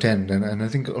people that attend, and I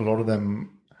think a lot of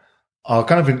them are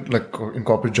kind of in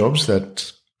corporate jobs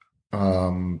that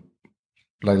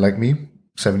like me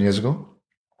 7 years ago,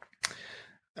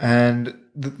 and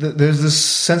there's this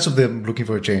sense of them looking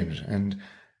for a change,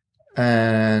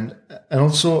 and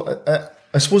also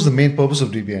I suppose the main purpose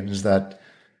of DBN is that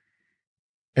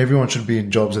everyone should be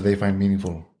in jobs that they find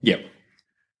meaningful. Yep.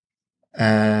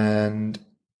 And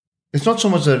it's not so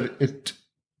much that it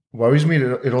worries me,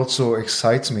 it also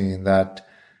excites me in that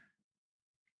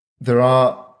there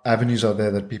are avenues out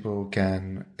there that people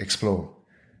can explore.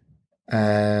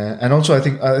 And also I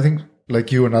think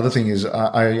like you, another thing is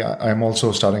I'm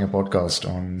also starting a podcast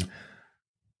on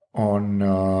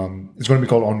it's going to be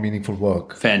called On Meaningful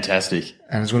Work. Fantastic.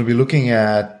 And it's going to be looking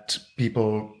at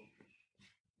people,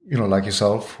 like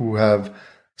yourself, who have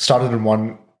started in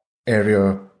one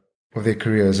area of their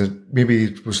careers. Maybe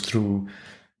it was through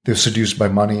they're seduced by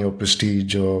money or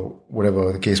prestige or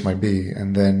whatever the case might be,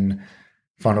 and then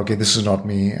found, okay, this is not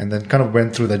me, and then kind of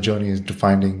went through that journey into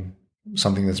finding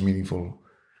something that's meaningful.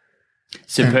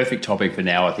 It's a perfect topic for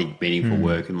now, I think, meaningful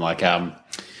work, and what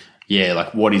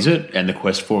is it, and the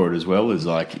quest for it as well is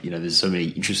there's so many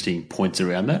interesting points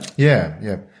around that.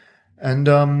 Yeah, and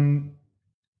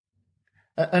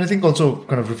I think also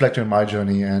kind of reflecting on my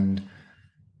journey and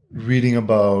reading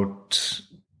about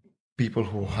people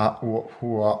who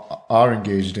are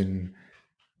engaged in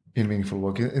meaningful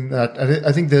work. In that,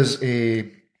 I think there's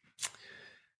a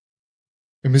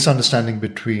misunderstanding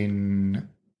between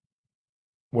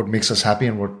what makes us happy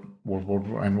and what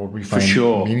we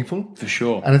find meaningful. For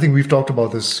sure. And I think we've talked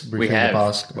about this briefly in the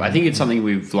past. I think it's something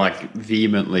we've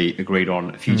vehemently agreed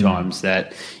on a few times,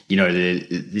 that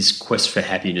this quest for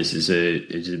happiness is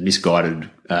a misguided,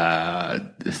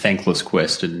 thankless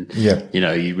quest, and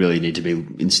you really need to be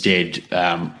instead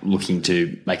looking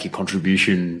to make a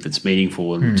contribution that's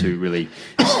meaningful and to really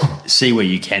see where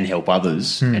you can help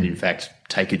others, and in fact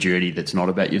take a journey that's not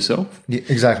about yourself. Yeah,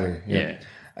 exactly. Yeah.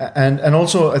 And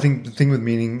also, I think the thing with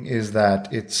meaning is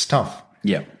that it's tough.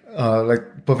 Yeah.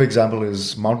 Perfect example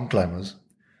is mountain climbers.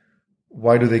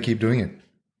 Why do they keep doing it?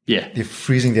 Yeah. They're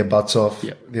freezing their butts off.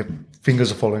 Yep. Their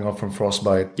fingers are falling off from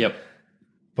frostbite. Yep.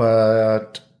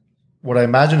 But what I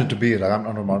imagine it to be, like I'm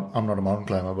not a mountain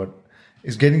climber, but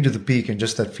is getting to the peak and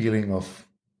just that feeling of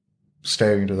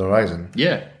staring into the horizon.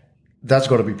 Yeah. That's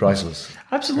got to be priceless.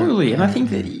 Absolutely. And I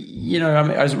think that,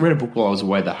 I read a book while I was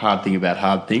away, The Hard Thing About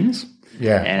Hard Things.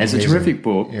 Yeah. And it's amazing. a terrific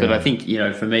book. Yeah. But I think,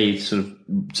 for me, it's sort of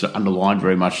underlined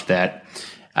very much that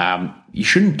you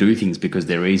shouldn't do things because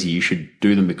they're easy. You should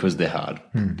do them because they're hard.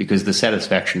 Because the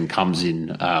satisfaction comes in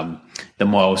the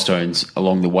milestones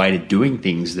along the way to doing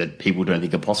things that people don't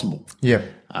think are possible. Yeah.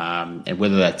 And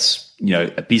whether that's,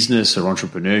 a business or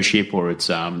entrepreneurship, or it's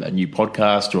a new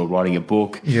podcast or writing a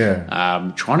book.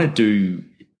 Yeah. Trying to do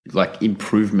like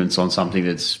improvements on something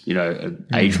that's, an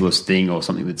ageless thing or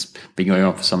something that's been going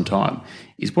on for some time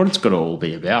is what it's got to all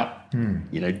be about.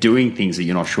 Doing things that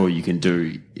you're not sure you can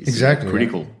do is exactly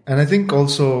critical. And I think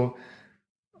also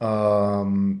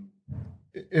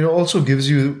it also gives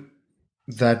you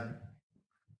that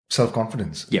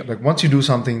self-confidence. Yep. Like once you do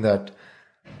something that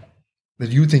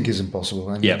you think is impossible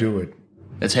and Yep. you do it.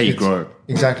 That's how you grow.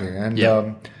 Exactly. And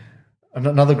Yep.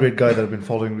 another great guy that I've been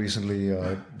following recently,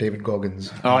 David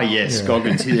Goggins. Oh, yes,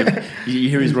 Goggins. You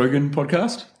hear his Rogan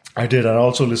podcast? I did. I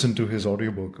also listened to his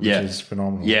audiobook, which is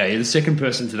phenomenal. Yeah, the second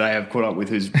person today I've caught up with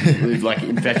who's like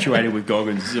infatuated with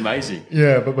Goggins. It's amazing.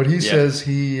 Yeah, but he says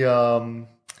he has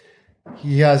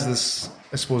this,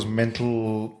 I suppose,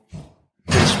 mental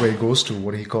place where he goes to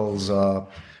what he calls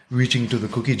reaching to the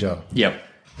cookie jar. Yep.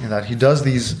 In that he does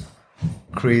these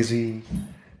crazy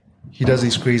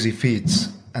feats,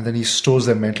 and then he stores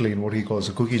them mentally in what he calls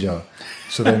a cookie jar.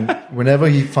 So then whenever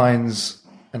he finds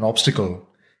an obstacle,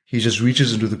 he just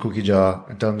reaches into the cookie jar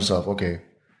and tells himself, okay,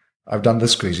 I've done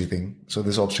this crazy thing, so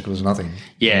this obstacle is nothing.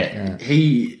 Yeah.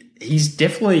 He's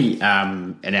definitely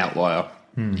an outlier.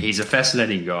 He's a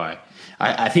fascinating guy.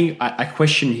 I think I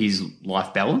question his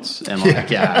life balance, and I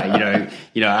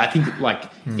think like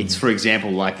it's, for example,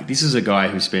 like this is a guy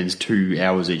who spends 2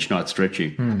 hours each night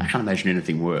stretching. I can't imagine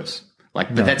anything worse.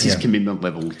 But that's his commitment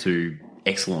level to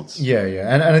excellence. Yeah.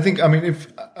 And I think, if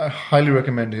I highly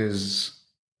recommend his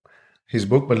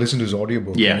book, but listen to his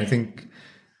audiobook. Yeah. And I think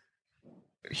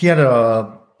he had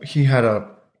a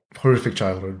horrific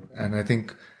childhood, and I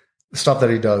think the stuff that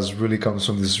he does really comes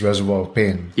from this reservoir of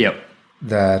pain. Yep.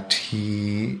 That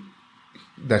he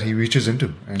reaches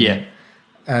into. And,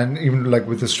 and even like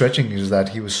with the stretching is that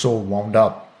he was so wound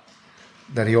up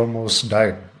that he almost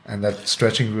died, and that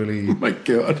stretching really, oh my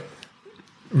God,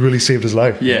 really saved his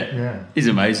life. Yeah. He's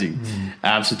amazing.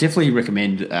 So definitely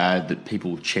recommend that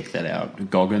people check that out.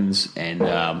 Goggins, and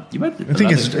you might. I think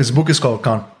his book is called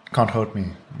Can't Hurt Me.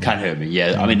 Can't Hurt Me.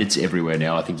 Yeah, I mean it's everywhere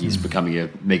now. I think he's becoming a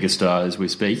megastar as we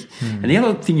speak. And the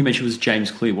other thing you mentioned was James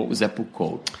Clear. What was that book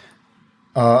called?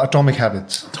 Atomic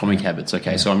Habits. Atomic Habits.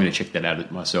 Okay, so I'm going to check that out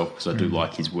myself because I do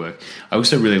like his work. I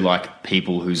also really like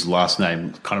people whose last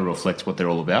name kind of reflects what they're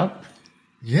all about.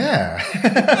 Yeah.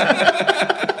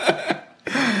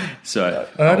 So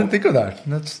I didn't think of that.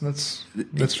 That's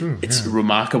true. It's a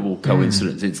remarkable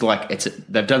coincidence. It's like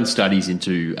they've done studies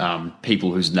into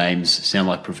people whose names sound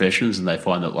like professions, and they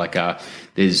find that like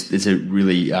there's a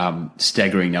really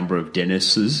staggering number of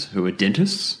dentists who are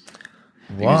dentists.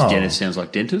 Because dentist sounds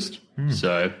like dentist.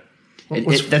 So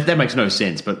that makes no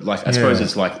sense. But like I suppose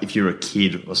it's like if you're a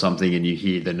kid or something and you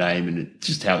hear the name and it's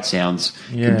just how it sounds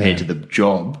compared to the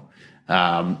job,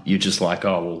 you're just like,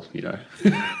 oh well,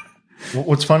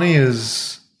 What's funny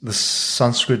is the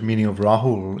Sanskrit meaning of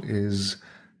Rahul is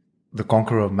the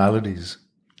conqueror of maladies.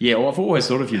 Yeah, well, I've always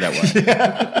thought of you that way.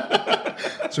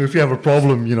 So if you have a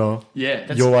problem,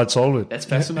 I'd solve it. That's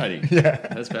fascinating.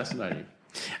 That's fascinating.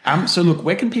 So look,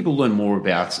 where can people learn more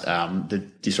about the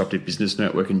Disruptive Business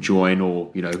Network and join or,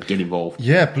 get involved?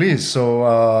 Yeah, please. So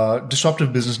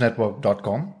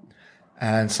disruptivebusinessnetwork.com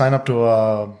and sign up to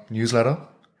our newsletter.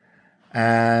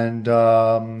 And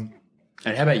how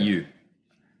about you?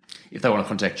 If they want to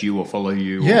contact you or follow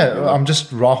you? I'm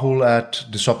just Rahul at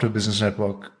Disruptive Business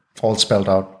Network, all spelled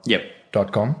out.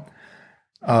 .com.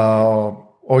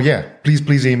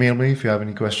 Please email me if you have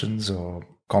any questions or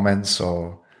comments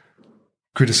or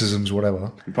criticisms,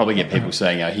 whatever. You probably get people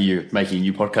saying, I hear you making a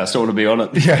new podcast, I want to be on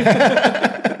it.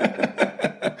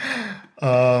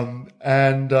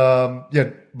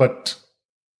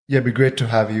 It'd be great to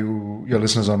have your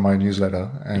listeners on my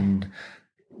newsletter and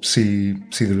see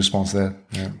the response there.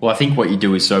 Yeah. Well, I think what you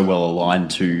do is so well aligned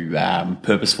to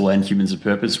Purposeful and Humans of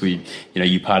Purpose.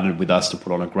 You partnered with us to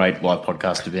put on a great live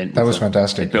podcast event. That was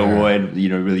fantastic. At Belroy,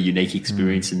 really unique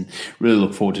experience, and really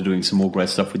look forward to doing some more great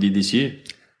stuff with you this year.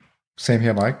 Same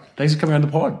here, Mike. Thanks for coming on the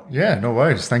pod. Yeah, no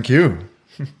worries. Thank you.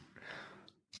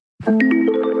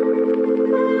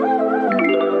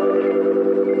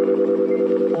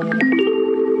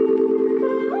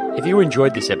 If you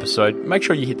enjoyed this episode, make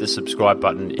sure you hit the subscribe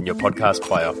button in your podcast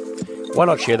player. Why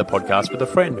not share the podcast with a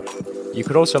friend? You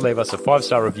could also leave us a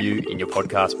 5-star review in your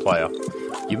podcast player.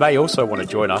 You may also want to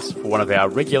join us for one of our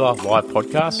regular live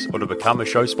podcasts or to become a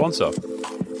show sponsor.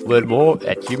 Learn more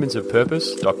at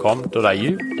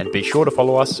humansofpurpose.com.au and be sure to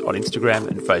follow us on Instagram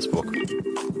and Facebook.